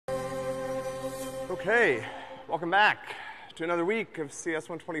Okay, welcome back to another week of CS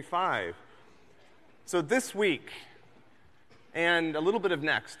 125. So this week, and a little bit of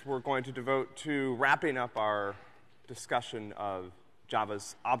next, we're going to devote to wrapping up our discussion of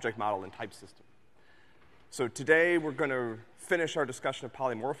Java's object model and type system. So today, we're going to finish our discussion of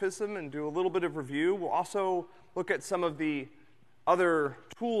polymorphism and do a little bit of review. We'll also look at some of the other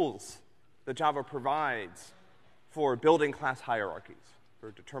tools that Java provides for building class hierarchies,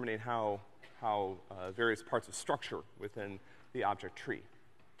 for determining how various parts of structure within the object tree.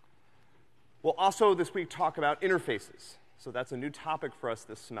 We'll also this week talk about interfaces. So that's a new topic for us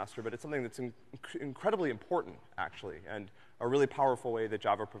this semester, but it's something that's incredibly important, actually, and a really powerful way that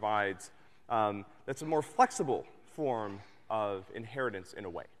Java provides that's a more flexible form of inheritance in a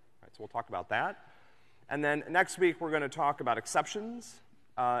way. Right, so we'll talk about that. And then next week, we're going to talk about exceptions,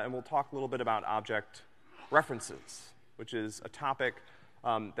 and we'll talk a little bit about object references, which is a topic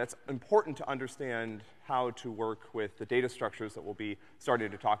that's important to understand how to work with the data structures that we'll be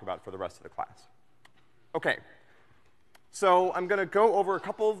starting to talk about for the rest of the class. Okay. So I'm going to go over a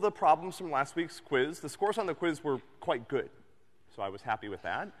couple of the problems from last week's quiz. The scores on the quiz were quite good, so I was happy with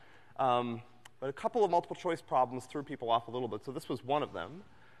that. But a couple of multiple choice problems threw people off a little bit, so this was one of them.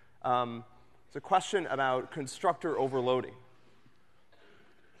 It's a question about constructor overloading.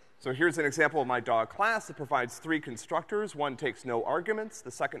 So here's an example of my dog class. It provides 3 constructors. One takes no arguments, the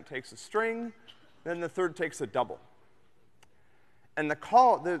second takes a string, then the third takes a double. And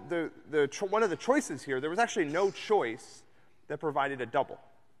one of the choices here, there was actually no choice that provided a double.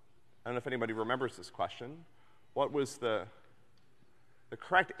 I don't know if anybody remembers this question. What was the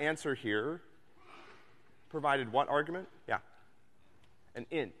correct answer here? Provided what argument? Yeah. An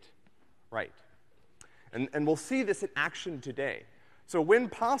int. Right. And we'll see this in action today. So when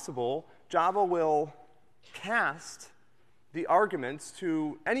possible, Java will cast the arguments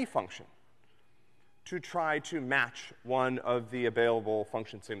to any function to try to match one of the available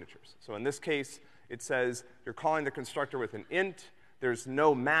function signatures. So in this case, it says you're calling the constructor with an int. There's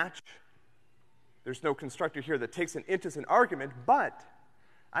no match. There's no constructor here that takes an int as an argument, but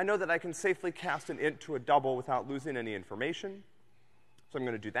I know that I can safely cast an int to a double without losing any information. So I'm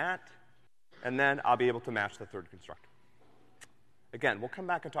going to do that. And then I'll be able to match the third constructor. Again, we'll come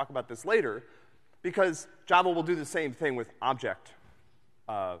back and talk about this later, because Java will do the same thing with object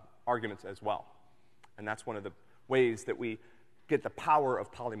arguments as well. And that's one of the ways that we get the power of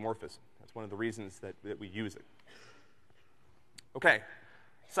polymorphism. That's one of the reasons that we use it. Okay,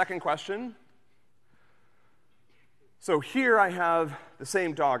 second question. So here I have the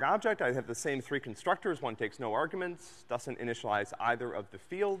same dog object. I have the same 3 constructors. One takes no arguments, doesn't initialize either of the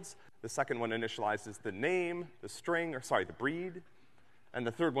fields. The second one initializes the name, the breed. And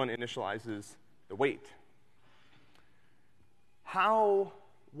the third one initializes the weight. How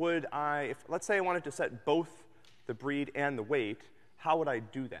would let's say I wanted to set both the breed and the weight, how would I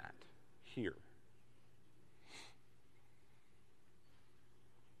do that here?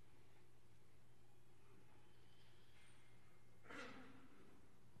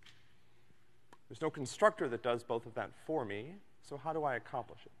 There's no constructor that does both of that for me, so how do I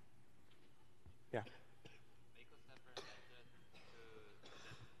accomplish it? Yeah? Make a separate method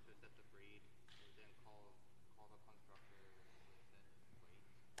to set the breed, and then call the constructor to set weight.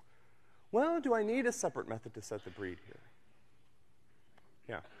 Well, do I need a separate method to set the breed here?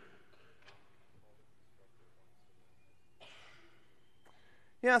 Yeah.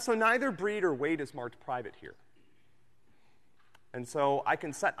 Yeah, so neither breed or weight is marked private here. And so I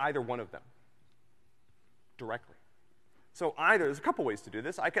can set either one of them directly. So there's a couple ways to do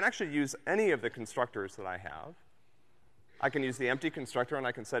this. I can actually use any of the constructors that I have. I can use the empty constructor, and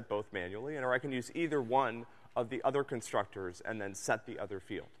I can set both manually, or I can use either one of the other constructors and then set the other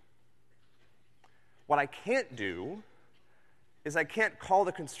field. What I can't do is I can't call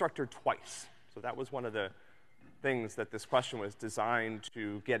the constructor twice. So that was one of the things that this question was designed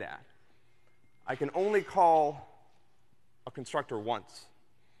to get at. I can only call a constructor once.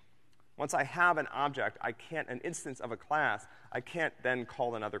 Once I have an object, an instance of a class, I can't then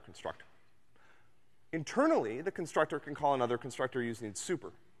call another constructor. Internally, the constructor can call another constructor using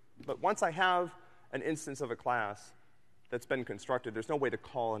super. But once I have an instance of a class that's been constructed, there's no way to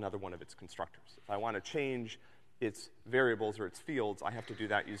call another one of its constructors. If I want to change its variables or its fields, I have to do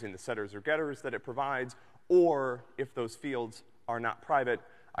that using the setters or getters that it provides, or if those fields are not private,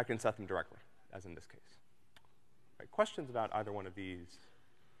 I can set them directly, as in this case. All right, questions about either one of these?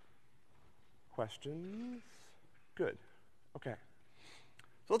 Questions? Good. Okay.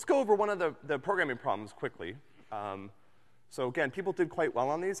 So let's go over one of the programming problems quickly. So again, people did quite well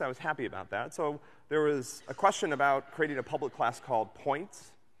on these. I was happy about that. So there was a question about creating a public class called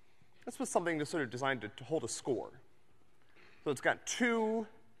points. this was something to sort of designed to hold a score. So it's got two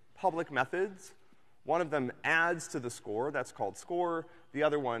public methods. One of them adds to the score, that's called score. The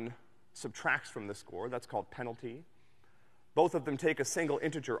other one subtracts from the score, that's called penalty. Both of them take a single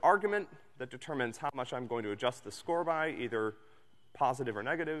integer argument that determines how much I'm going to adjust the score by, either positive or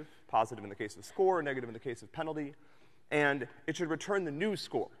negative, positive in the case of score, negative in the case of penalty. And it should return the new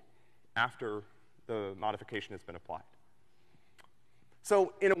score after the modification has been applied.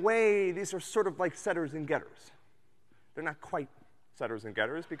 So in a way, these are sort of like setters and getters. They're not quite setters and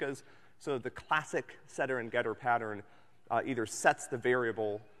getters because so the classic setter and getter pattern either sets the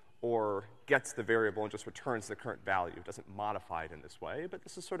variable or gets the variable and just returns the current value. It doesn't modify it in this way, but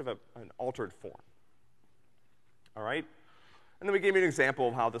this is sort of an altered form. All right? And then we gave you an example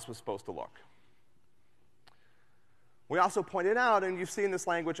of how this was supposed to look. We also pointed out, and you've seen this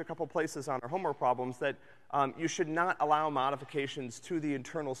language a couple places on our homework problems, that you should not allow modifications to the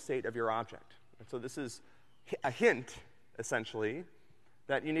internal state of your object. And so this is a hint, essentially,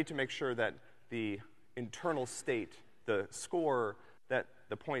 that you need to make sure that the internal state, the score that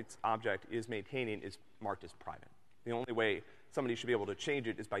the points object is maintaining is marked as private. The only way somebody should be able to change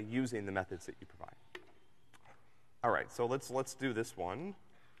it is by using the methods that you provide. All right, so let's do this one.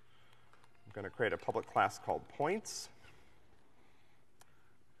 I'm going to create a public class called points.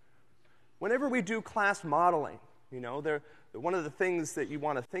 Whenever we do class modeling, you know, one of the things that you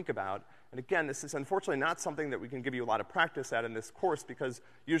want to think about, and again, this is unfortunately not something that we can give you a lot of practice at in this course because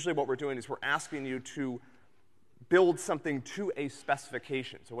usually what we're doing is we're asking you to build something to a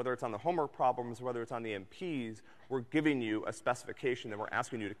specification. So whether it's on the homework problems, whether it's on the MPs, we're giving you a specification and we're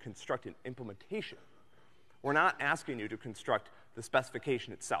asking you to construct an implementation. We're not asking you to construct the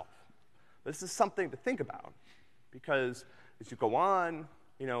specification itself. This is something to think about because as you go on,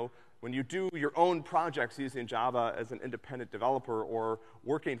 you know, when you do your own projects using Java as an independent developer or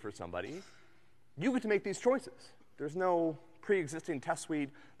working for somebody, you get to make these choices. There's no pre-existing test suite.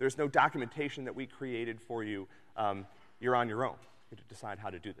 There's no documentation that we created for you. You're on your own. You get to decide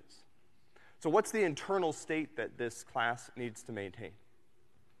how to do this. So what's the internal state that this class needs to maintain?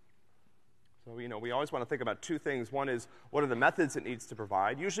 So, you know, we always want to think about two things. One is, what are the methods it needs to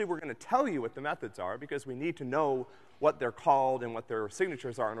provide? Usually we're going to tell you what the methods are because we need to know what they're called and what their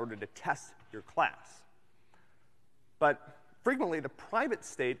signatures are in order to test your class. But frequently, the private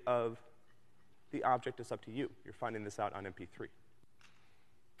state of the object is up to you. You're finding this out on MP3.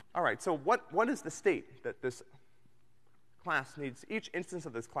 All right, so what is the state that this class needs? Each instance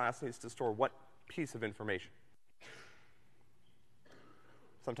of this class needs to store what piece of information?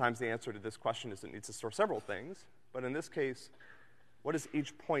 Sometimes the answer to this question is it needs to store several things, but in this case, what does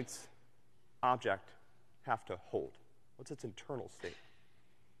each points object have to hold? What's its internal state?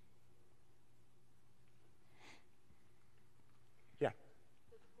 Yeah.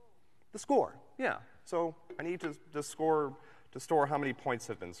 The score, yeah. So I need to store how many points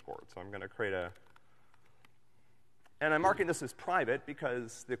have been scored. So I'm going to create a, and I'm marking this as private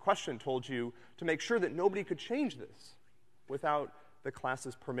because the question told you to make sure that nobody could change this without the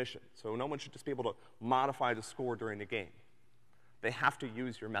class's permission. So no one should just be able to modify the score during the game. They have to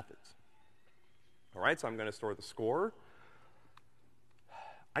use your methods. All right, so I'm going to store the score.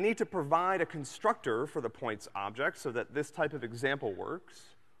 I need to provide a constructor for the points object so that this type of example works.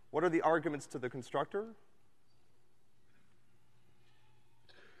 What are the arguments to the constructor?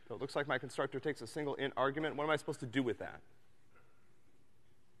 So it looks like my constructor takes a single int argument. What am I supposed to do with that?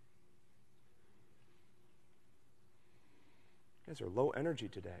 You guys are low energy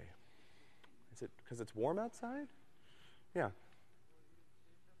today. Is it because it's warm outside? Yeah.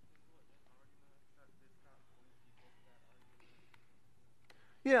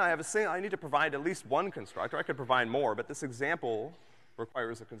 Yeah, I need to provide at least one constructor. I could provide more, but this example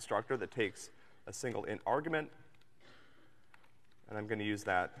requires a constructor that takes a single int argument, and I'm going to use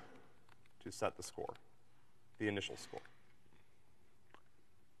that to set the score, the initial score.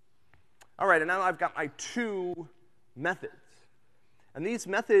 All right, and now I've got my two methods. And these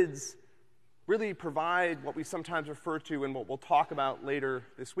methods really provide what we sometimes refer to and what we'll talk about later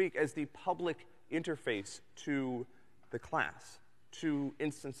this week as the public interface to the class, to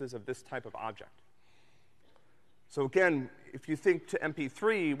instances of this type of object. So again, if you think to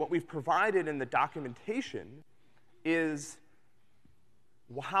MP3, what we've provided in the documentation is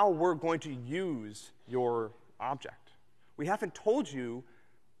how we're going to use your object. We haven't told you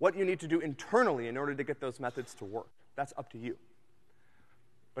what you need to do internally in order to get those methods to work. That's up to you.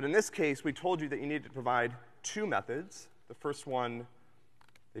 But in this case, we told you that you need to provide two methods. The first one,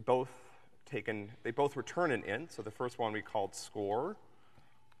 they both return an int. So the first one we called score.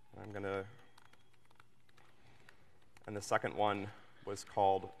 And the second one was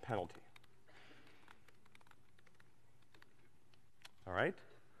called penalty. All right?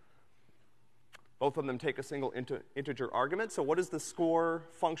 Both of them take a single integer argument. So what is the score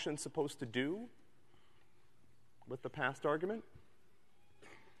function supposed to do with the passed argument?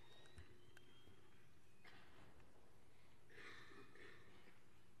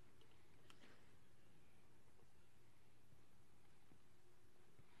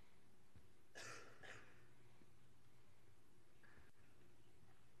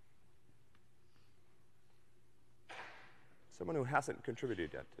 Someone who hasn't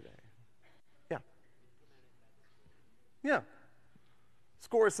contributed yet today. Yeah. Yeah.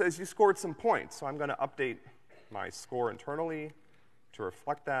 Score says you scored some points, so I'm going to update my score internally to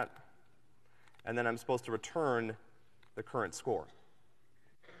reflect that, and then I'm supposed to return the current score.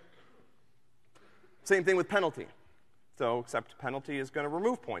 Same thing with penalty. So, except penalty is going to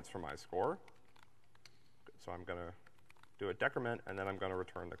remove points from my score. So I'm going to do a decrement, and then I'm going to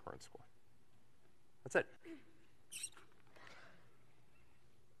return the current score. That's it.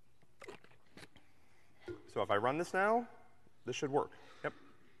 So if I run this now, this should work. Yep.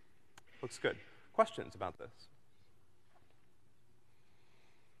 Looks good. Questions about this?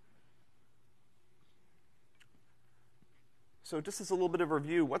 So just as a little bit of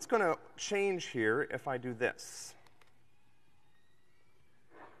review, what's going to change here if I do this?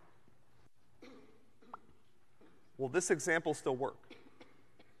 Will this example still work?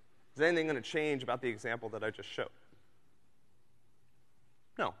 Is anything going to change about the example that I just showed?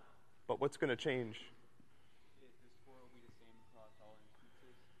 No. But what's going to change?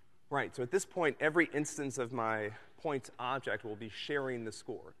 Right, so at this point, every instance of my points object will be sharing the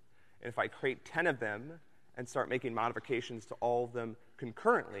score. And if I create 10 of them and start making modifications to all of them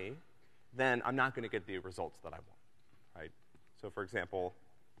concurrently, then I'm not going to get the results that I want, right? So for example,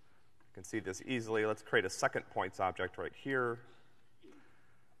 you can see this easily. Let's create a second points object right here.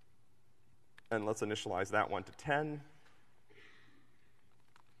 And let's initialize that one to 10.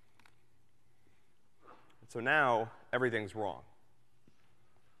 So now everything's wrong.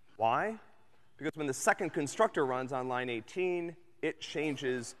 Why? Because when the second constructor runs on line 18, it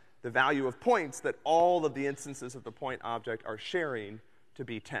changes the value of points that all of the instances of the point object are sharing to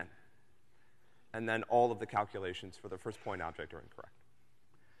be 10. And then all of the calculations for the first point object are incorrect.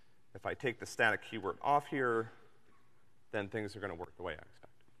 If I take the static keyword off here, then things are going to work the way I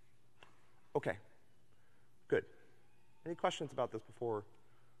expect. Okay, good. Any questions about this before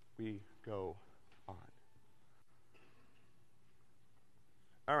we go on?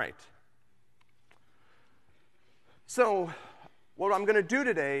 All right. So what I'm going to do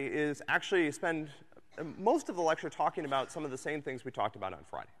today is actually spend most of the lecture talking about some of the same things we talked about on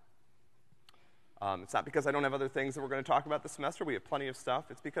Friday. It's not because I don't have other things that we're going to talk about this semester. We have plenty of stuff.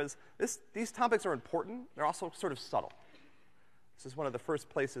 It's because these topics are important. They're also sort of subtle. This is one of the first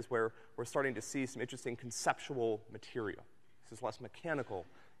places where we're starting to see some interesting conceptual material. This is less mechanical.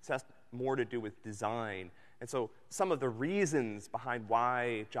 This has more to do with design. And so some of the reasons behind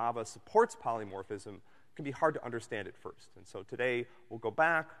why Java supports polymorphism can be hard to understand at first. And so today we'll go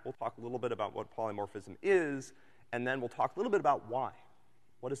back, we'll talk a little bit about what polymorphism is, and then we'll talk a little bit about why.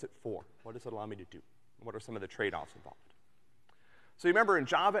 What is it for? What does it allow me to do? And what are some of the trade-offs involved? So you remember in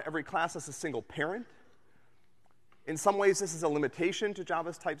Java, every class has a single parent. In some ways, this is a limitation to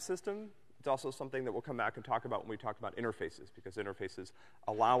Java's type system. It's also something that we'll come back and talk about when we talk about interfaces, because interfaces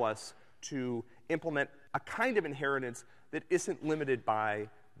allow us to implement a kind of inheritance that isn't limited by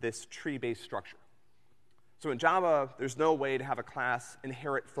this tree-based structure. So in Java, there's no way to have a class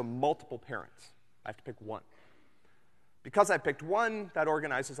inherit from multiple parents. I have to pick one. Because I picked one, that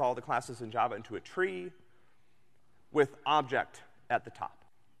organizes all the classes in Java into a tree with object at the top.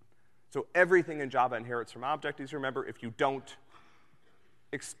 So everything in Java inherits from object. As you remember, if you don't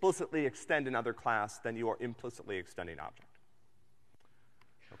explicitly extend another class, then you are implicitly extending object.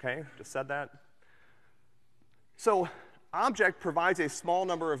 Okay, just said that. So object provides a small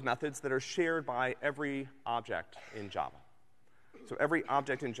number of methods that are shared by every object in Java. So every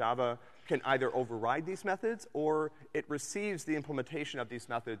object in Java can either override these methods or it receives the implementation of these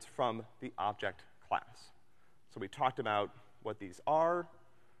methods from the object class. So we talked about what these are.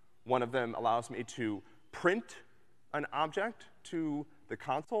 One of them allows me to print an object to the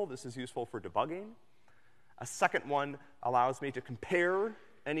console. This is useful for debugging. A second one allows me to compare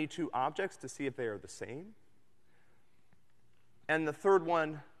any two objects to see if they are the same. And the third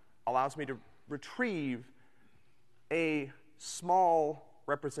one allows me to retrieve a small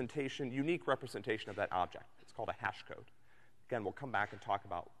representation, unique representation of that object. It's called a hash code. Again, we'll come back and talk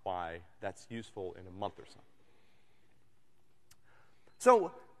about why that's useful in a month or so.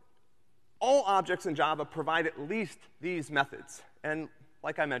 So all objects in Java provide at least these methods. And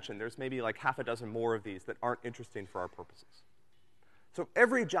like I mentioned, there's maybe like half a dozen more of these that aren't interesting for our purposes. So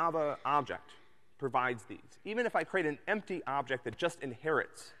every Java object provides these. Even if I create an empty object that just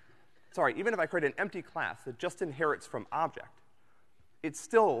inherits, even if I create an empty class that just inherits from object, it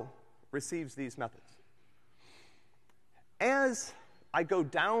still receives these methods. As I go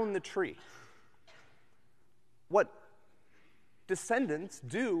down the tree, what descendants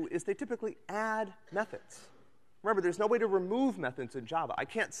do is they typically add methods. Remember, there's no way to remove methods in Java. I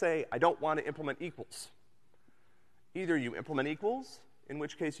can't say, I don't want to implement equals. Either you implement equals, in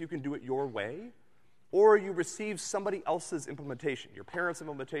which case you can do it your way, or you receive somebody else's implementation, your parents'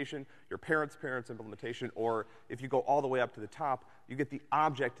 implementation, your parents' parents' implementation, or if you go all the way up to the top, you get the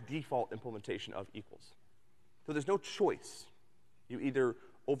object default implementation of equals. So there's no choice. You either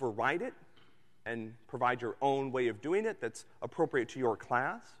override it and provide your own way of doing it that's appropriate to your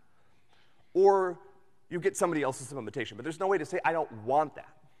class, or you get somebody else's implementation. But there's no way to say, I don't want that.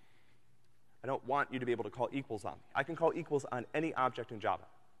 I don't want you to be able to call equals on me. I can call equals on any object in Java.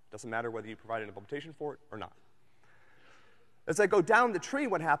 Doesn't matter whether you provide an implementation for it or not. As I go down the tree,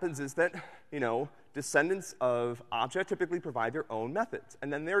 what happens is that, descendants of object typically provide their own methods.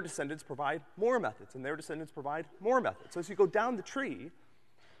 And then their descendants provide more methods, and their descendants provide more methods. So as you go down the tree,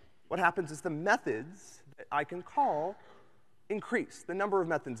 what happens is the methods that I can call increase. The number of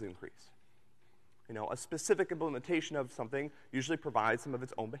methods increase. A specific implementation of something usually provides some of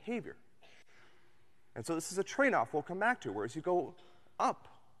its own behavior. And so this is a trade-off we'll come back to, where as you go up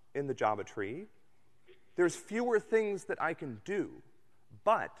in the Java tree, there's fewer things that I can do,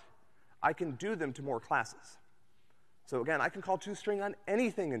 but I can do them to more classes. So again, I can call toString on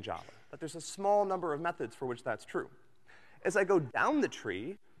anything in Java, but there's a small number of methods for which that's true. As I go down the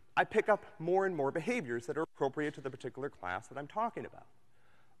tree, I pick up more and more behaviors that are appropriate to the particular class that I'm talking about.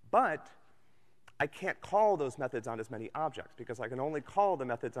 But I can't call those methods on as many objects, because I can only call the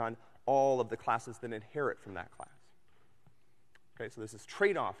methods on all of the classes that inherit from that class. Okay, so there's this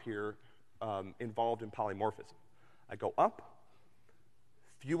trade-off here involved in polymorphism. I go up,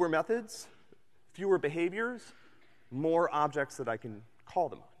 fewer methods, fewer behaviors, more objects that I can call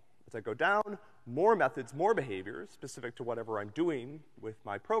them on. As I go down, more methods, more behaviors, specific to whatever I'm doing with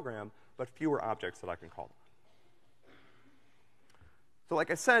my program, but fewer objects that I can call them on. So like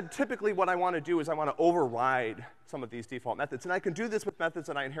I said, typically what I want to do is I want to override some of these default methods. And I can do this with methods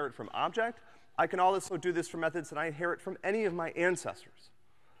that I inherit from object. I can also do this for methods that I inherit from any of my ancestors.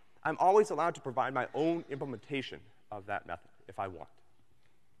 I'm always allowed to provide my own implementation of that method if I want.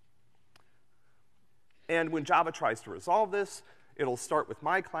 And when Java tries to resolve this, it'll start with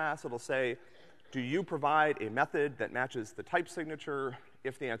my class. It'll say, do you provide a method that matches the type signature?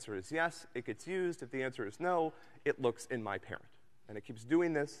 If the answer is yes, it gets used. If the answer is no, it looks in my parent. And it keeps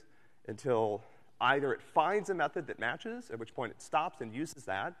doing this until either it finds a method that matches, at which point it stops and uses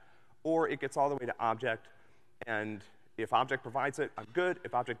that, or it gets all the way to object, and if object provides it, I'm good.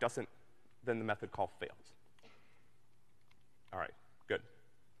 If object doesn't, then the method call fails. All right, good.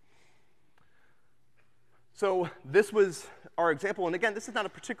 So this was our example, and again, this is not a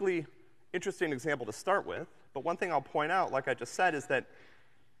particularly interesting example to start with, but one thing I'll point out, like I just said, is that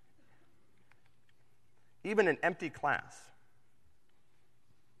even an empty class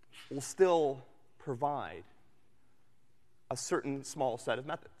will still provide a certain small set of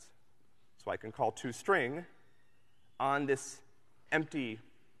methods. So I can call toString on this empty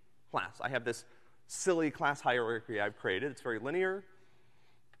class. I have this silly class hierarchy I've created. It's very linear.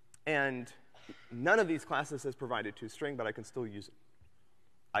 And none of these classes has provided toString, but I can still use it.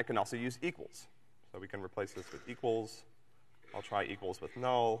 I can also use equals. So we can replace this with equals. I'll try equals with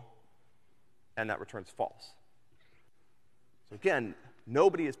null, and that returns false. So again,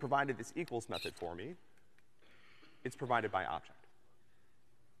 nobody has provided this equals method for me. It's provided by object.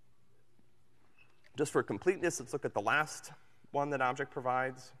 Just for completeness, let's look at the last one that object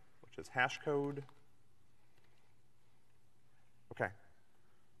provides, which is hash code. Okay.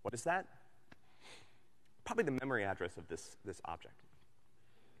 What is that? Probably the memory address of this object.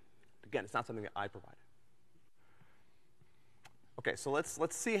 Again, it's not something that I provided. Okay, so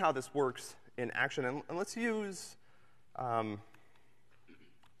let's see how this works in action, and let's use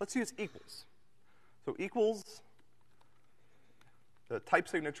equals. So equals, the type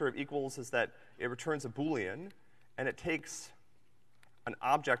signature of equals is that it returns a Boolean, and it takes an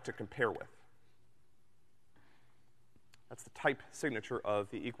object to compare with. That's the type signature of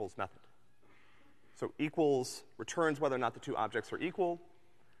the equals method. So equals returns whether or not the two objects are equal,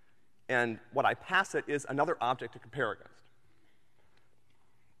 and what I pass it is another object to compare against.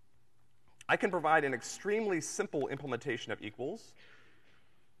 I can provide an extremely simple implementation of equals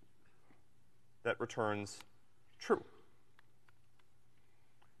that returns true.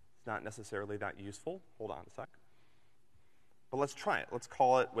 It's not necessarily that useful. Hold on a sec. But let's try it. Let's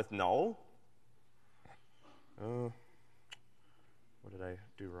call it with null. What did I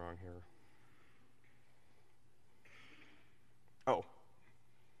do wrong here? Oh.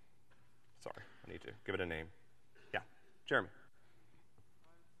 Sorry, I need to give it a name. Yeah, Jeremy.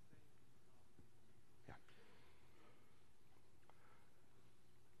 Yeah.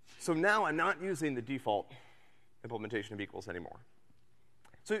 So now I'm not using the default implementation of equals anymore.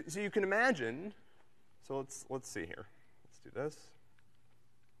 So you can imagine, so let's see here. Let's do this.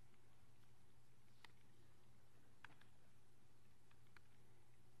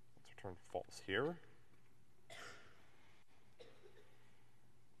 Let's return false here.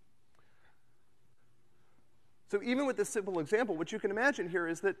 So even with this simple example, what you can imagine here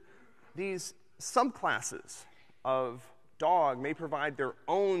is that these subclasses of dog may provide their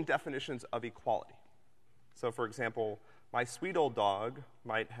own definitions of equality. So for example, my sweet old dog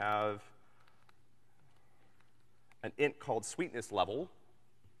might have an int called sweetness level,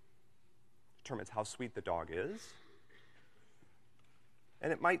 determines how sweet the dog is.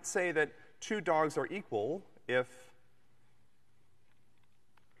 And it might say that two dogs are equal if,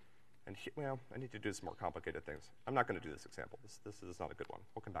 and well, I need to do some more complicated things. I'm not going to do this example. This is not a good one.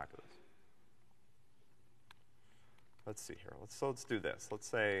 We'll come back to this. Let's see here. Let's do this.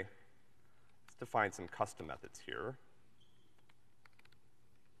 Let's define some custom methods here.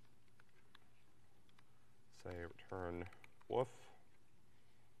 Say return woof.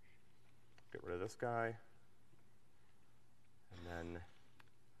 Get rid of this guy. And then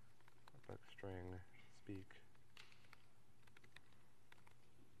string speak.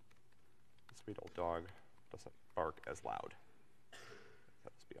 The sweet old dog doesn't bark as loud.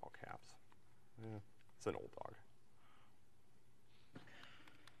 That must be all caps. Yeah, it's an old dog.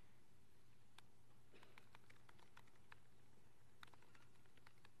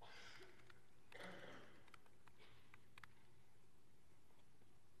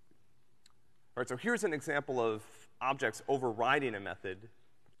 All right, so here's an example of objects overriding a method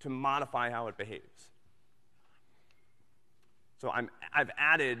to modify how it behaves. So I've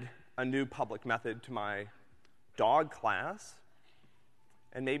added a new public method to my dog class,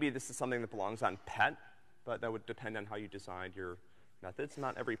 and maybe this is something that belongs on pet, but that would depend on how you design your methods.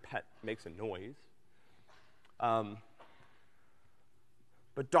 Not every pet makes a noise. But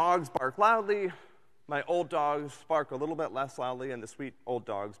dogs bark loudly. My old dogs bark a little bit less loudly, and the sweet old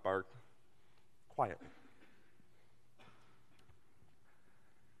dogs bark quietly.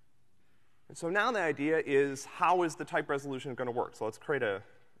 And so now the idea is, how is the type resolution going to work? So let's create a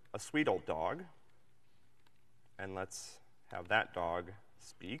sweet old dog, and let's have that dog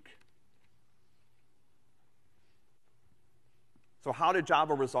speak. So how did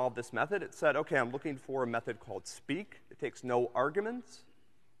Java resolve this method? It said, okay, I'm looking for a method called speak. It takes no arguments.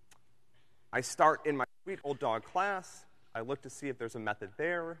 I start in my sweet old dog class. I look to see if there's a method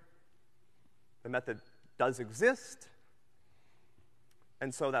there. The method does exist,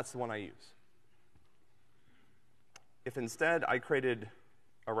 and so that's the one I use. If instead I created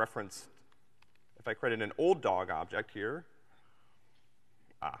a reference, if I created an old dog object here,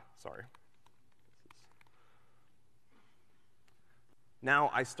 sorry. Now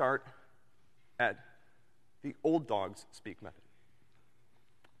I start at the old dog's speak method.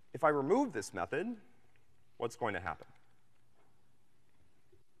 If I remove this method, what's going to happen?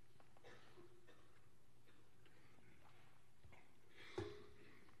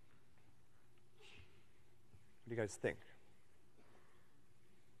 What do you guys think?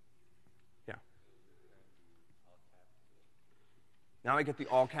 Yeah. Now I get the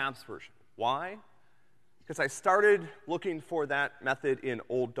all caps version. Why? Because I started looking for that method in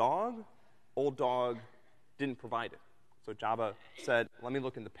old dog. Old dog didn't provide it. So Java said, let me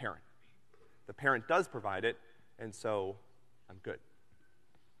look in the parent. The parent does provide it, and so I'm good.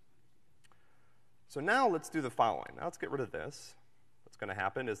 So now let's do the following. Now let's get rid of this. What's going to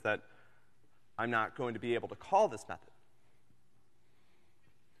happen is that I'm not going to be able to call this method.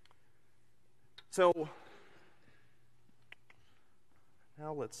 So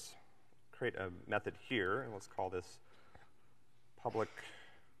now let's create a method here, and let's call this public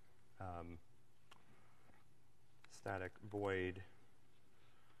static void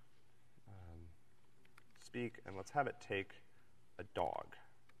speak, and let's have it take a dog.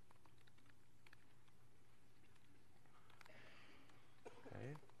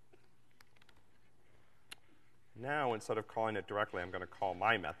 Okay. Now, instead of calling it directly, I'm going to call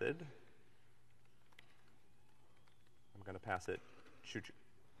my method. I'm going to pass it choo-choo.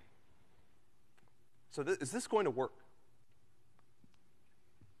 So is this going to work?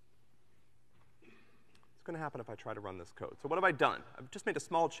 What's going to happen if I try to run this code? So what have I done? I've just made a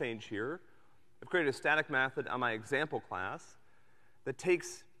small change here. I've created a static method on my example class that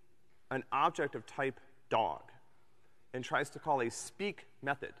takes an object of type dog and tries to call a speak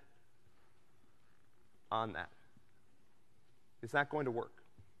method on that. Is that going to work,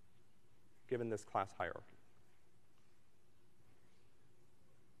 given this class hierarchy?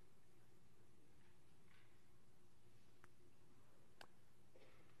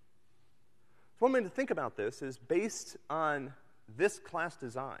 So one way to think about this is based on this class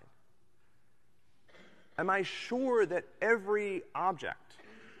design. Am I sure that every object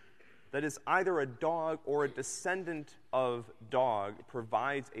that is either a dog or a descendant of dog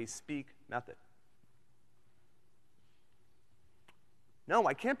provides a speak method? No,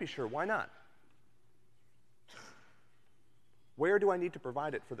 I can't be sure. Why not? Where do I need to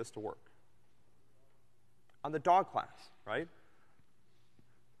provide it for this to work? On the dog class, right?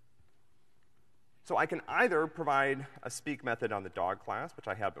 So I can either provide a speak method on the dog class, which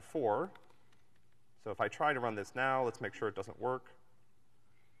I had before. So if I try to run this now, let's make sure it doesn't work.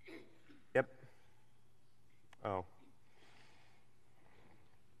 Yep. Oh.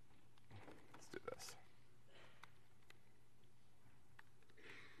 Let's do this.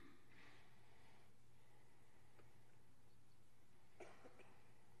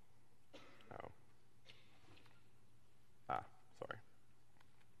 Oh. Ah, sorry.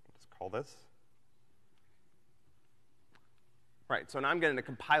 Let's call this. Right, so now I'm getting a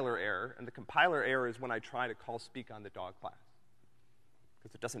compiler error, and the compiler error is when I try to call speak on the dog class,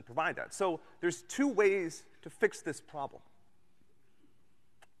 because it doesn't provide that. So there's two ways to fix this problem.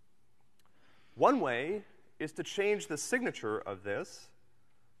 One way is to change the signature of this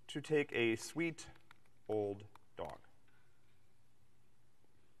to take a sweet old dog.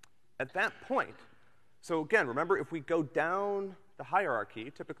 At that point, so again, remember, if we go down the hierarchy,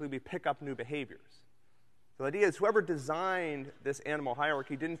 typically we pick up new behaviors. So the idea is whoever designed this animal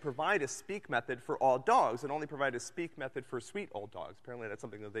hierarchy didn't provide a speak method for all dogs. It only provided a speak method for sweet old dogs. Apparently that's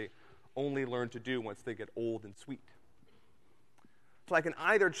something that they only learn to do once they get old and sweet. So I can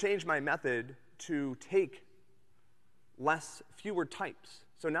either change my method to take fewer types.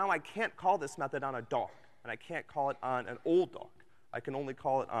 So now I can't call this method on a dog, and I can't call it on an old dog. I can only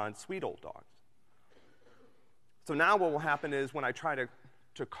call it on sweet old dogs. So now what will happen is when I try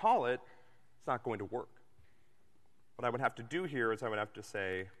to call it, it's not going to work. What I would have to do here is I would have to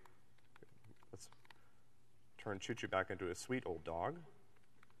say, let's turn Choo Choo back into a sweet old dog.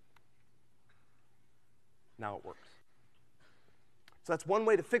 Now it works. So that's one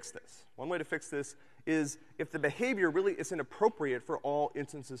way to fix this. One way to fix this is if the behavior really isn't appropriate for all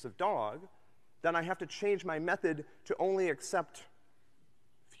instances of dog, then I have to change my method to only accept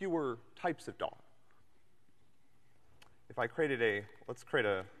fewer types of dog. If I created let's create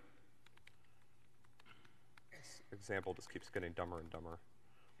a example just keeps getting dumber and dumber.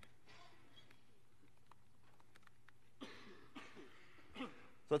 So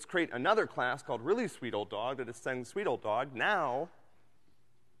let's create another class called really sweet old dog that extends sweet old dog. Now,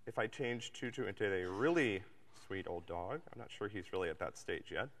 if I change Choo Choo into a really sweet old dog, I'm not sure he's really at that stage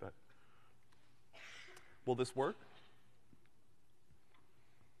yet, but will this work?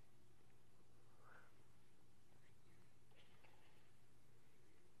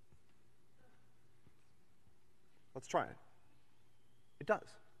 Let's try it. It does.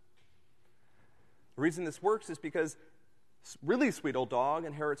 The reason this works is because really sweet old dog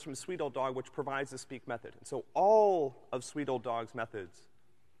inherits from sweet old dog, which provides a speak method. And so all of sweet old dog's methods,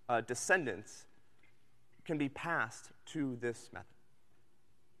 descendants, can be passed to this method.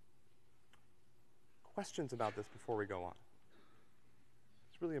 Questions about this before we go on?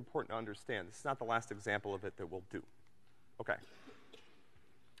 It's really important to understand. This is not the last example of it that we'll do. Okay.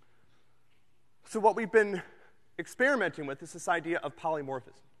 So what we've been experimenting with is this idea of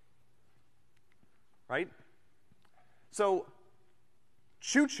polymorphism, right? So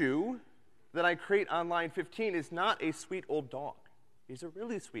Choo Choo that I create on line 15 is not a sweet old dog. He's a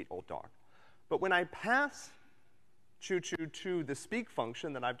really sweet old dog. But when I pass Choo Choo to the speak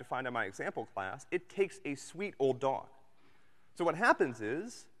function that I've defined in my example class, it takes a sweet old dog. So what happens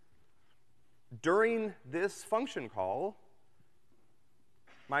is, during this function call,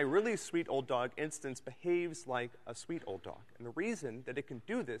 my really sweet old dog instance behaves like a sweet old dog. And the reason that it can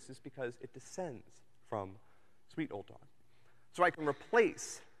do this is because it descends from sweet old dog. So I can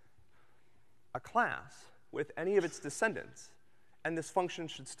replace a class with any of its descendants, and this function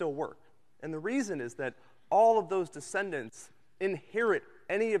should still work. And the reason is that all of those descendants inherit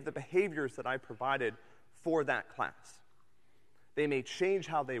any of the behaviors that I provided for that class. They may change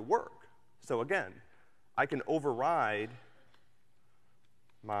how they work. So again, I can override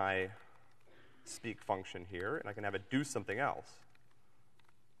my speak function here, and I can have it do something else.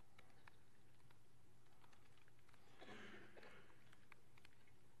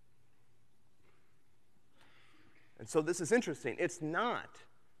 And so this is interesting. It's not,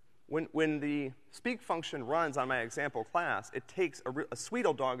 when the speak function runs on my example class, it takes a sweet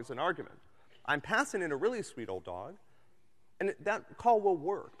old dog as an argument. I'm passing in a really sweet old dog, and that call will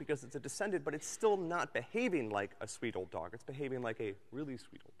work because it's a descendant, but it's still not behaving like a sweet old dog. It's behaving like a really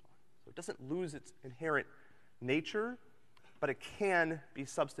sweet old dog. So it doesn't lose its inherent nature, but it can be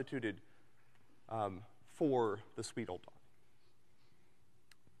substituted for the sweet old dog.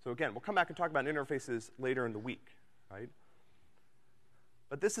 So again, we'll come back and talk about interfaces later in the week, right?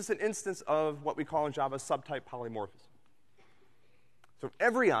 But this is an instance of what we call in Java subtype polymorphism. So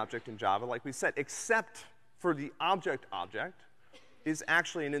every object in Java, like we said, except for the object, is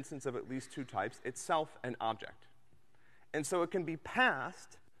actually an instance of at least two types, itself and object. And so it can be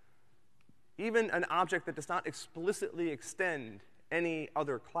passed, even an object that does not explicitly extend any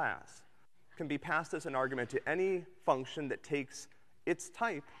other class, can be passed as an argument to any function that takes its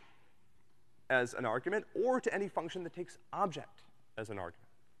type as an argument, or to any function that takes object as an argument.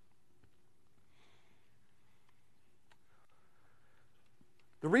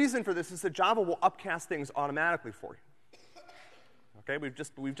 The reason for this is that Java will upcast things automatically for you. Okay,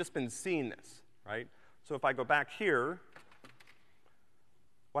 we've just been seeing this, right? So if I go back here,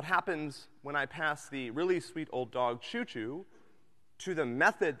 what happens when I pass the really sweet old dog choo-choo to the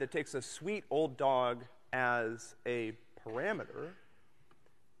method that takes a sweet old dog as a parameter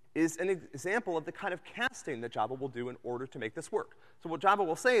is an example of the kind of casting that Java will do in order to make this work. So what Java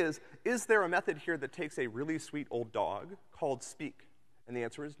will say is there a method here that takes a really sweet old dog called speak? And the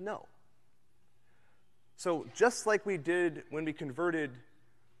answer is no. So just like we did when we converted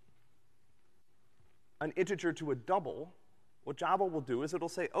an integer to a double, what Java will do is it'll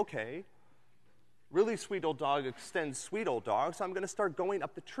say, okay, really sweet old dog extends sweet old dog, so I'm going to start going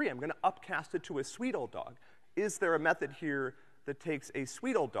up the tree. I'm going to upcast it to a sweet old dog. Is there a method here that takes a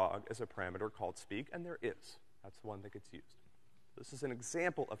sweet old dog as a parameter called speak? And there is. That's the one that gets used. This is an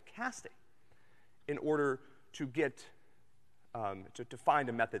example of casting in order to get to find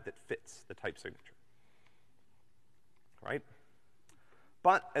a method that fits the type signature, right?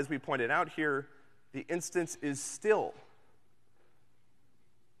 But as we pointed out here, the instance is still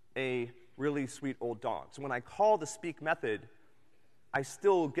a really sweet old dog. So when I call the speak method, I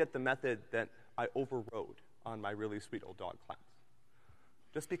still get the method that I overrode on my really sweet old dog class.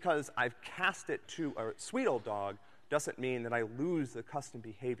 Just because I've cast it to a sweet old dog doesn't mean that I lose the custom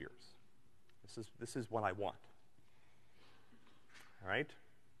behaviors. This is what I want. All right?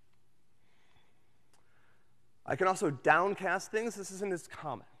 I can also downcast things. This isn't as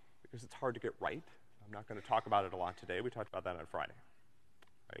common because it's hard to get right. I'm not going to talk about it a lot today. We talked about that on Friday.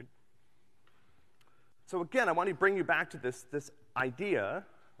 Right? So again, I want to bring you back to this idea,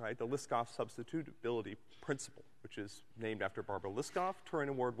 right, the Liskov substitutability principle, which is named after Barbara Liskov, Turing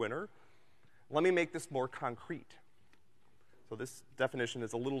Award winner. Let me make this more concrete. So this definition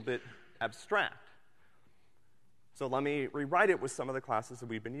is a little bit abstract. So let me rewrite it with some of the classes that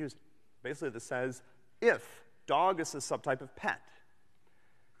we've been using. Basically, this says, if dog is a subtype of pet,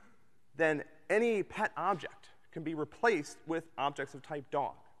 then any pet object can be replaced with objects of type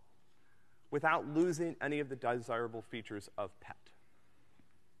dog without losing any of the desirable features of pet.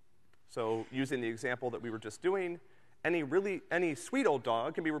 So using the example that we were just doing, any sweet old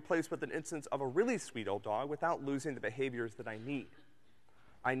dog can be replaced with an instance of a really sweet old dog without losing the behaviors that I need.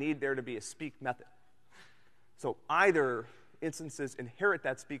 I need there to be a speak method. So either instances inherit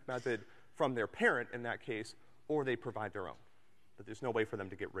that speak method from their parent in that case, or they provide their own. But there's no way for them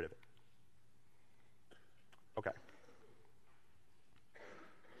to get rid of it. Okay.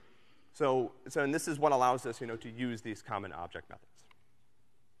 So and this is what allows us, to use these common object methods.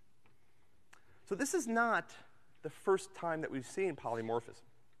 So this is not the first time that we've seen polymorphism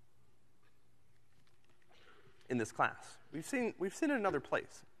in this class. We've seen it in another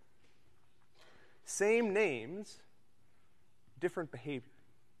place. Same names, different behavior.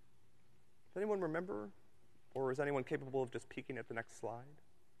 Does anyone remember? Or is anyone capable of just peeking at the next slide?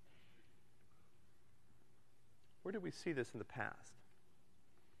 Where did we see this in the past?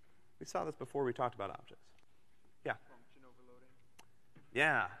 We saw this before we talked about objects. Yeah? Function overloading.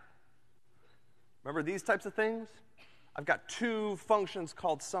 Yeah. Remember these types of things? I've got two functions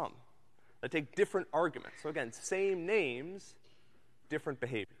called sum that take different arguments. So again, same names, different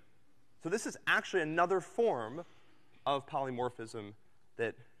behavior. So this is actually another form of polymorphism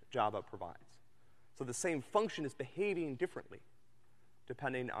that Java provides. So the same function is behaving differently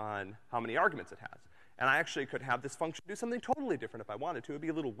depending on how many arguments it has. And I actually could have this function do something totally different if I wanted to. It would be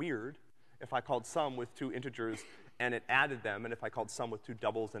a little weird if I called sum with two integers and it added them, and if I called sum with two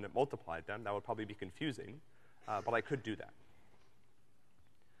doubles and it multiplied them. That would probably be confusing, but I could do that.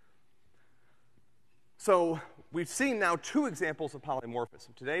 So we've seen now two examples of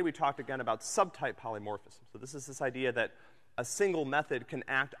polymorphism. Today we talked again about subtype polymorphism. So this is this idea that a single method can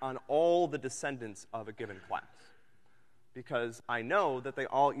act on all the descendants of a given class, because I know that they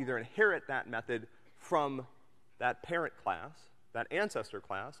all either inherit that method from that parent class, that ancestor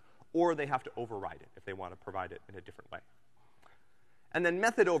class, or they have to override it if they want to provide it in a different way. And then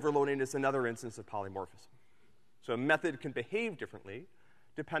method overloading is another instance of polymorphism. So a method can behave differently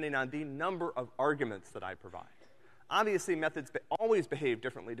depending on the number of arguments that I provide. Obviously, methods always behave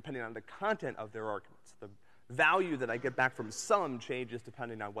differently depending on the content of their arguments. The value that I get back from sum changes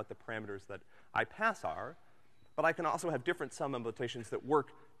depending on what the parameters that I pass are, but I can also have different sum implementations that work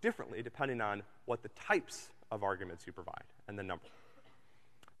differently depending on what the types of arguments you provide and the number.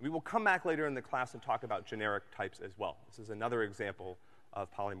 We will come back later in the class and talk about generic types as well. This is another example of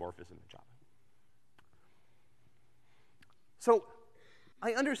polymorphism in Java. So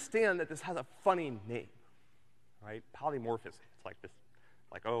I understand that this has a funny name, right? Polymorphism. It's like this,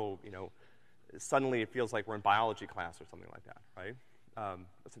 like, oh, you know, suddenly it feels like we're in biology class or something like that, right?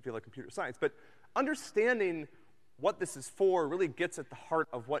 Doesn't feel like computer science. But understanding what this is for really gets at the heart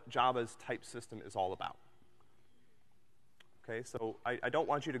of what Java's type system is all about. Okay, so I don't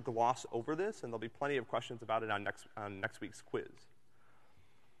want you to gloss over this, and there'll be plenty of questions about it on next week's quiz.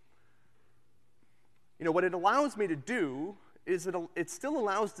 You know, what it allows me to do is it still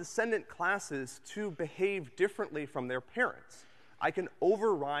allows descendant classes to behave differently from their parents. I can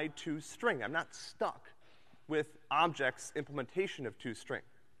override toString. I'm not stuck with objects implementation of toString.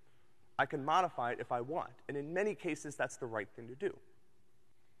 I can modify it if I want, and in many cases, that's the right thing to do.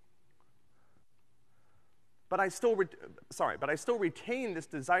 But I still retain this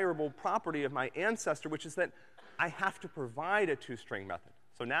desirable property of my ancestor, which is that I have to provide a toString method.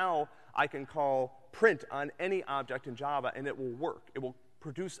 So now I can call print on any object in Java, and it will work. It will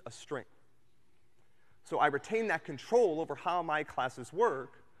produce a string. So I retain that control over how my classes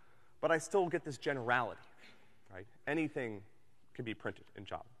work, but I still get this generality, right? Anything can be printed in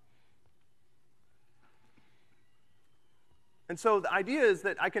Java. And so the idea is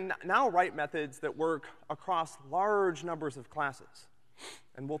that I can now write methods that work across large numbers of classes.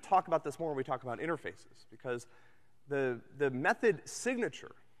 And we'll talk about this more when we talk about interfaces, because the method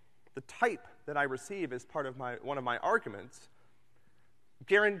signature, the type that I receive as part of one of my arguments,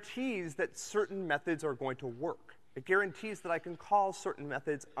 guarantees that certain methods are going to work. It guarantees that I can call certain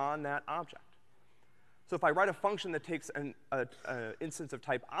methods on that object. So if I write a function that takes an instance of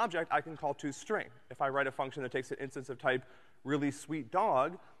type object, I can call toString. If I write a function that takes an instance of type really sweet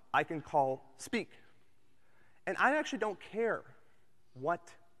dog, I can call speak. And I actually don't care what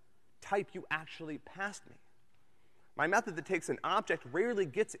type you actually passed me. My method that takes an object rarely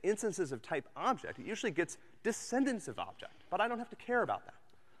gets instances of type object. It usually gets descendants of object, but I don't have to care about that.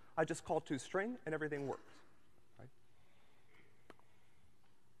 I just call toString and everything works, right?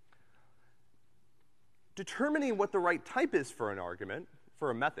 Determining what the right type is for an argument, for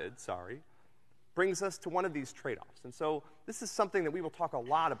a method, brings us to one of these trade-offs. And so this is something that we will talk a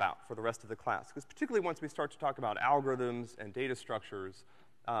lot about for the rest of the class, because particularly once we start to talk about algorithms and data structures,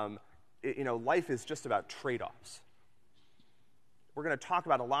 you know, life is just about trade-offs. We're going to talk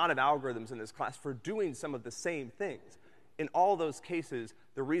about a lot of algorithms in this class for doing some of the same things. In all those cases,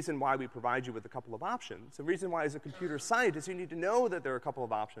 the reason why we provide you with a couple of options, the reason why as a computer scientist you need to know that there are a couple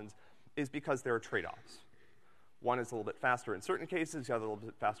of options, is because there are trade-offs. One is a little bit faster in certain cases, the other a little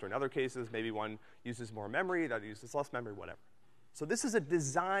bit faster in other cases. Maybe one uses more memory, the other uses less memory, whatever. So this is a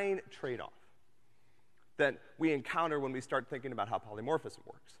design trade-off that we encounter when we start thinking about how polymorphism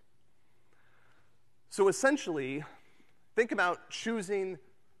works. So essentially, think about choosing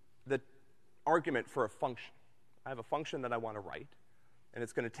the argument for a function. I have a function that I want to write, and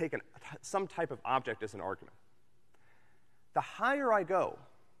it's going to take some type of object as an argument. The higher I go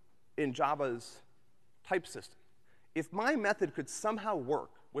in Java's type system, if my method could somehow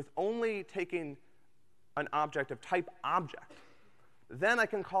work with only taking an object of type object, then I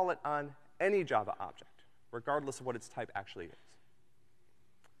can call it on any Java object, regardless of what its type actually is.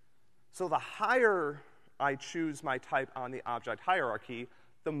 So the higher I choose my type on the object hierarchy,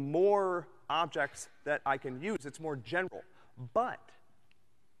 the more objects that I can use. It's more general. But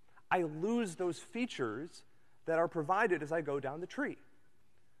I lose those features that are provided as I go down the tree.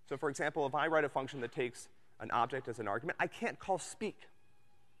 So for example, if I write a function that takes an object as an argument, I can't call speak,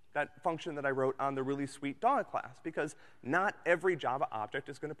 that function that I wrote on the really sweet dog class, because not every Java object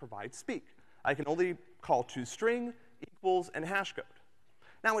is going to provide speak. I can only call toString, equals, and hash code.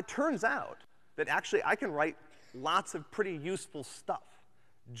 Now, it turns out that actually I can write lots of pretty useful stuff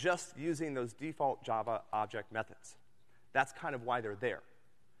just using those default Java object methods. That's kind of why they're there.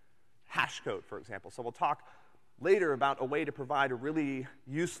 Hash code, for example. So we'll talk later about a way to provide a really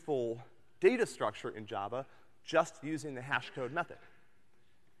useful data structure in Java just using the hash code method.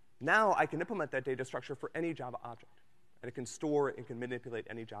 Now I can implement that data structure for any Java object. And it can store, it can manipulate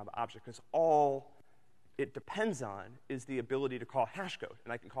any Java object, because all it depends on is the ability to call hash code.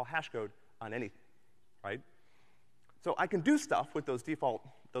 And I can call hash code on anything, right? So I can do stuff with those default,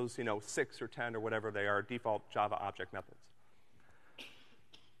 those 6 or 10 or whatever they are, default Java object methods.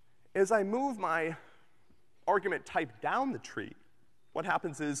 As I move my argument type down the tree, what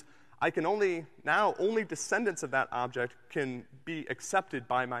happens is I can only descendants of that object can be accepted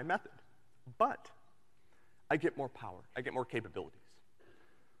by my method. But I get more power, I get more capabilities.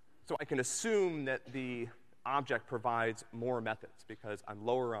 So I can assume that the object provides more methods because I'm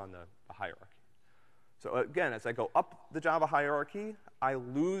lower on the hierarchy. So again, as I go up the Java hierarchy, I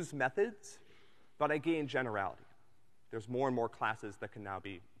lose methods, but I gain generality. There's more and more classes that can now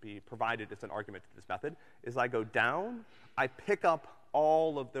be provided as an argument to this method. As I go down, I pick up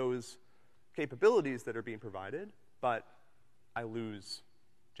all of those capabilities that are being provided, but I lose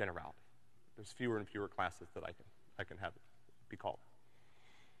generality. There's fewer and fewer classes that I can have be called.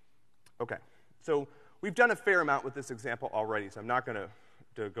 Okay, so we've done a fair amount with this example already, so I'm not going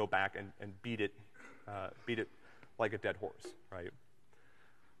to go back and beat it like a dead horse, right?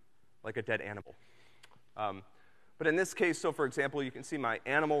 Like a dead animal. But in this case, so for example, you can see my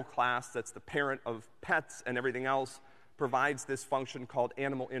animal class, that's the parent of pets and everything else, provides this function called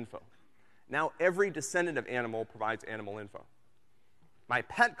animal info. Now every descendant of animal provides animal info. My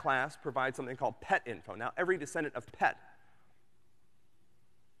pet class provides something called pet info. Now every descendant of pet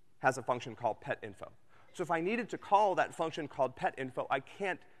has a function called pet info. So if I needed to call that function called pet info, I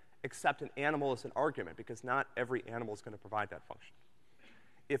can't accept an animal as an argument because not every animal is going to provide that function.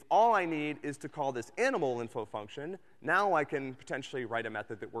 If all I need is to call this animal info function, now I can potentially write a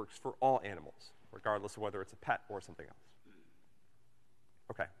method that works for all animals, regardless of whether it's a pet or something else.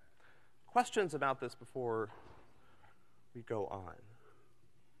 Okay. Questions about this before we go on?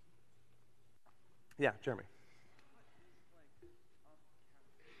 Yeah, Jeremy.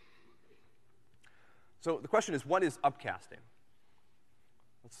 So the question is, what is upcasting?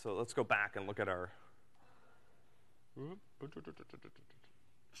 So let's go back and look at our...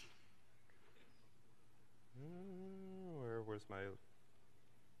 Where's my...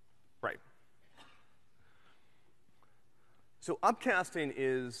 Right. So upcasting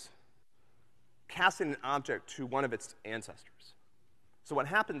is casting an object to one of its ancestors. So what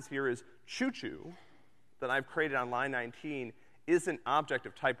happens here is choo-choo that I've created on line 19 is an object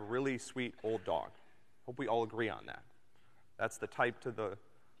of type really sweet old dog. Hope we all agree on that. That's the type to the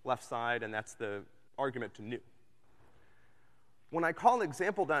left side, and that's the argument to new. When I call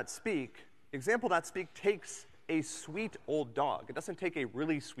example.speak, example.speak takes a sweet old dog. It doesn't take a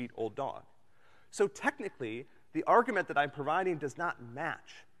really sweet old dog. So technically, the argument that I'm providing does not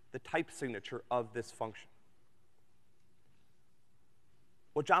match the type signature of this function.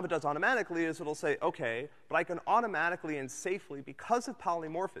 What Java does automatically is it'll say, okay, but I can automatically and safely, because of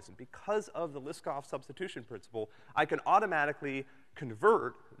polymorphism, because of the Liskov substitution principle, I can automatically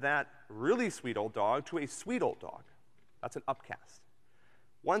convert that really sweet old dog to a sweet old dog. That's an upcast.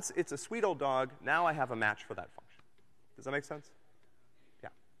 Once it's a sweet old dog, now I have a match for that function. Does that make sense? Yeah.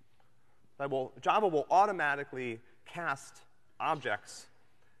 Java will automatically cast objects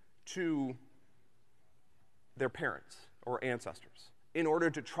to their parents or ancestors in order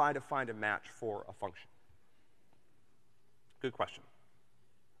to try to find a match for a function. Good question.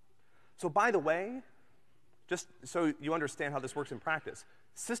 So by the way, just so you understand how this works in practice,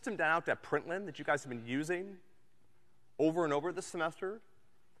 system.out.println that you guys have been using over and over this semester,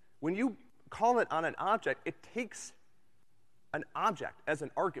 when you call it on an object, it takes an object as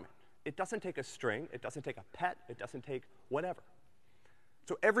an argument. It doesn't take a string, it doesn't take a pet, it doesn't take whatever.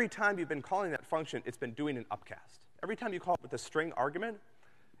 So every time you've been calling that function, it's been doing an upcast. Every time you call it with a string argument,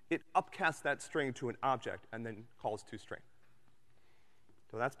 it upcasts that string to an object and then calls toString.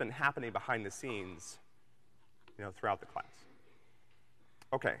 So that's been happening behind the scenes, throughout the class.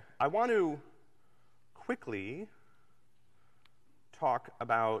 Okay, I want to quickly talk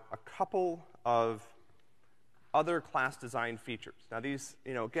about a couple of other class design features. Now these,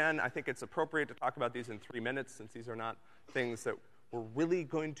 again, I think it's appropriate to talk about these in 3 minutes since these are not things that we're really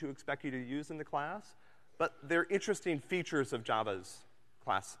going to expect you to use in the class, but they're interesting features of Java's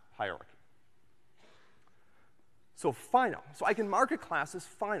class hierarchy. So final. So I can mark a class as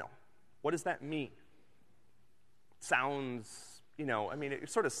final. What does that mean? Sounds, you know, I mean, it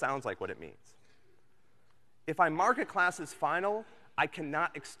sort of sounds like what it means. If I mark a class as final, I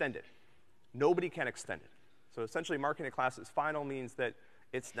cannot extend it. Nobody can extend it. So essentially, marking a class as final means that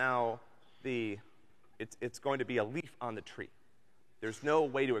it's now it's going to be a leaf on the tree. There's no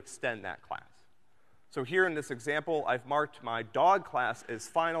way to extend that class. So here in this example, I've marked my dog class as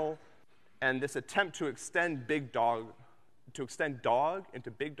final, and this attempt to extend dog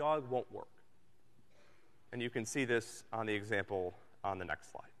into big dog won't work. And you can see this on the example on the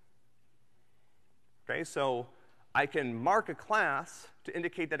next slide. Okay, so I can mark a class to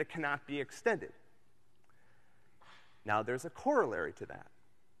indicate that it cannot be extended. Now there's a corollary to that.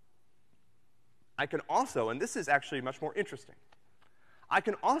 I can also, and this is actually much more interesting, I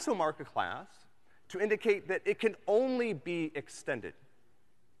can also mark a class to indicate that it can only be extended.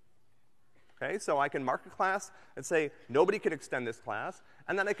 Okay, so I can mark a class and say, nobody can extend this class,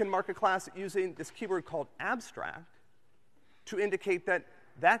 and then I can mark a class using this keyword called abstract to indicate that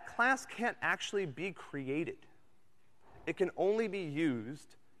that class can't actually be created. It can only be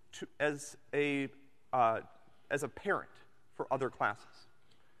used as a parent for other classes.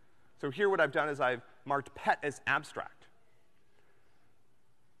 So here what I've done is I've marked pet as abstract.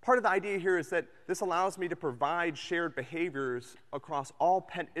 Part of the idea here is that this allows me to provide shared behaviors across all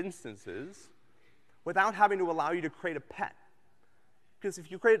pet instances without having to allow you to create a pet. Because if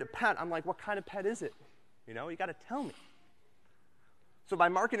you created a pet, I'm like, what kind of pet is it? You know, you got to tell me. So by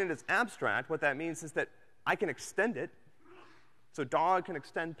marking it as abstract, what that means is that I can extend it. So dog can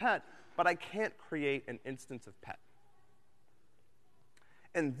extend pet, but I can't create an instance of pet.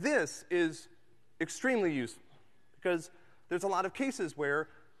 And this is extremely useful because there's a lot of cases where,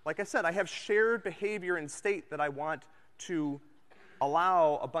 like I said, I have shared behavior and state that I want to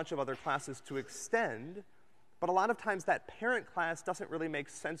allow a bunch of other classes to extend, but a lot of times that parent class doesn't really make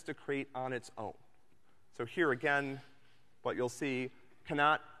sense to create on its own. So here again, what you'll see,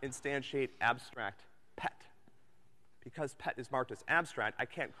 cannot instantiate abstract pet. Because pet is marked as abstract, I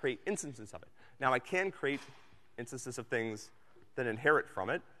can't create instances of it. Now I can create instances of things that inherit from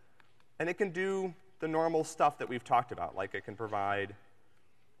it, and it can do the normal stuff that we've talked about, like it can provide,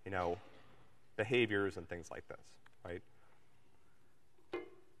 you know, behaviors and things like this, right?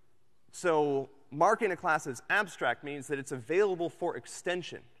 So marking a class as abstract means that it's available for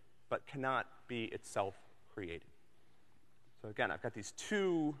extension, but cannot be itself created. So again, I've got these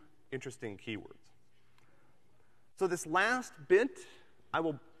two interesting keywords. So this last bit, I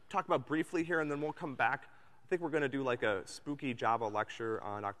will talk about briefly here, and then we'll come back. I think we're going to do like a spooky Java lecture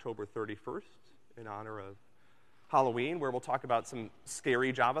on October 31st in honor of Halloween, where we'll talk about some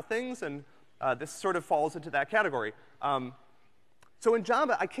scary Java things, and this sort of falls into that category. So in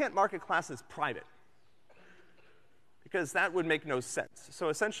Java, I can't mark a class as private, because that would make no sense. So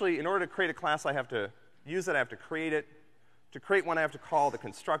essentially, in order to create a class, I have to use it, I have to create it. To create one, I have to call the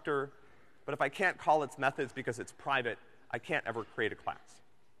constructor. But if I can't call its methods because it's private, I can't ever create a class.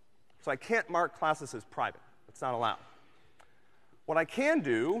 So I can't mark classes as private. It's not allowed. What I can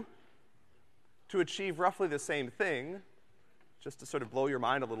do to achieve roughly the same thing, just to sort of blow your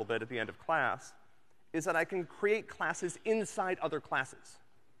mind a little bit at the end of class, is that I can create classes inside other classes.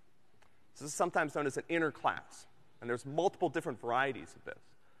 This is sometimes known as an inner class. And there's multiple different varieties of this.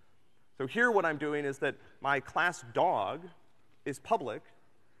 So here what I'm doing is that my class dog is public.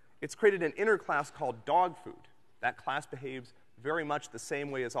 It's created an inner class called dog food. That class behaves very much the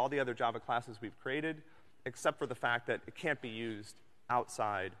same way as all the other Java classes we've created, except for the fact that it can't be used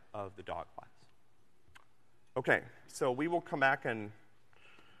outside of the dog class. Okay, so we will come back, and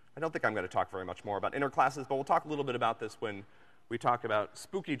I don't think I'm going to talk very much more about inner classes, but we'll talk a little bit about this when we talk about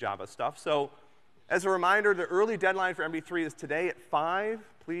spooky Java stuff. So as a reminder, the early deadline for MB3 is today at 5.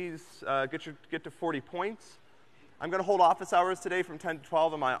 Please get to 40 points. I'm going to hold office hours today from 10 to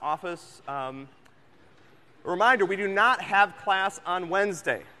 12 in my office. A reminder, we do not have class on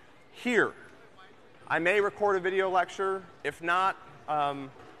Wednesday here. I may record a video lecture. If not,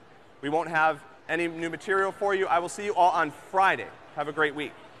 we won't have any new material for you. I will see you all on Friday. Have a great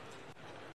week.